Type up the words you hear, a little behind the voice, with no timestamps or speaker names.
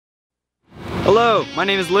Hello, my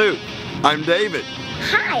name is Luke. I'm David.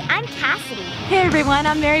 Hi, I'm Cassidy. Hey everyone,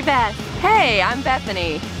 I'm Mary Beth. Hey, I'm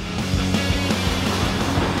Bethany.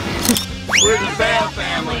 We're the Faile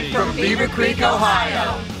Family from Beavercreek,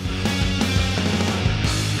 Ohio.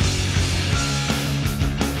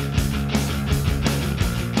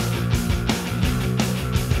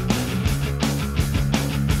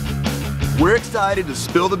 We're excited to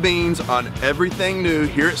spill the beans on everything new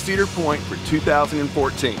here at Cedar Point for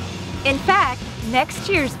 2014. In fact, next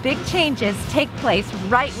year's big changes take place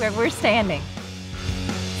right where we're standing.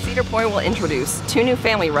 Cedar Point will introduce 2 new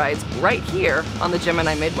family rides right here on the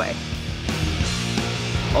Gemini Midway.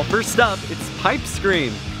 Well, first up, it's Pipe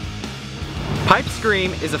Scream. Pipe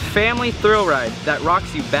Scream is a family thrill ride that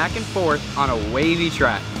rocks you back and forth on a wavy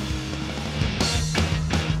track.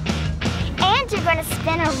 And you're going to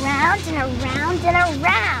spin around and around and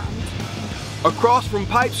around. Across from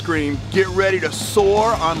Pipe Scream, get ready to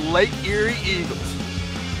soar on Lake Erie Eagles.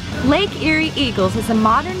 Lake Erie Eagles is a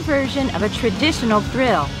modern version of a traditional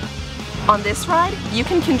thrill. On this ride, you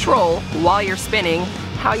can control, while you're spinning,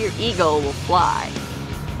 how your eagle will fly.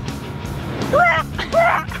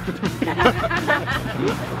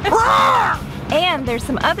 And there's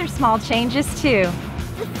some other small changes too.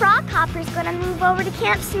 The frog hopper's going to move over to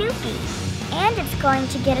Camp Snoopy. And it's going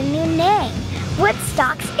to get a new name,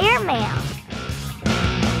 Woodstock's Airmail.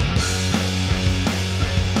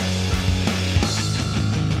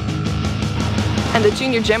 And the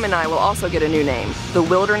Junior Gemini will also get a new name, the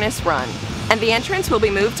Wilderness Run. And the entrance will be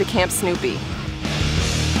moved to Camp Snoopy.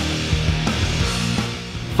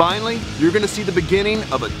 Finally, you're going to see the beginning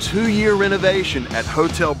of a 2-year renovation at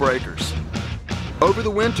Hotel Breakers. Over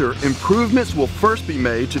the winter, improvements will first be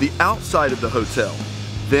made to the outside of the hotel.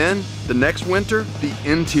 Then, the next winter, the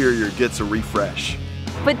interior gets a refresh.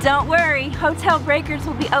 But don't worry, Hotel Breakers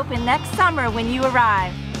will be open next summer when you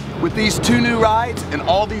arrive. With these 2 new rides and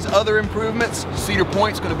all these other improvements, Cedar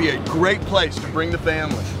Point's going to be a great place to bring the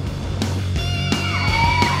family.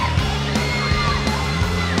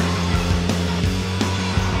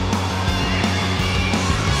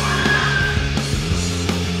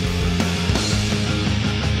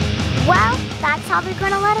 Well, that's all they're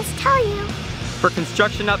going to let us tell you. For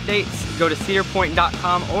construction updates, go to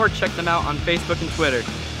cedarpoint.com or check them out on Facebook and Twitter.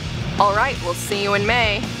 All right, we'll see you in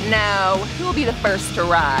May. Now, who will be the first to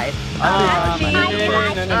ride? I am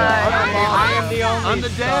the only. I'm the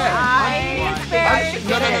dad. No. There's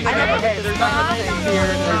not going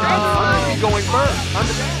to be going first. I'm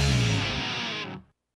the dad.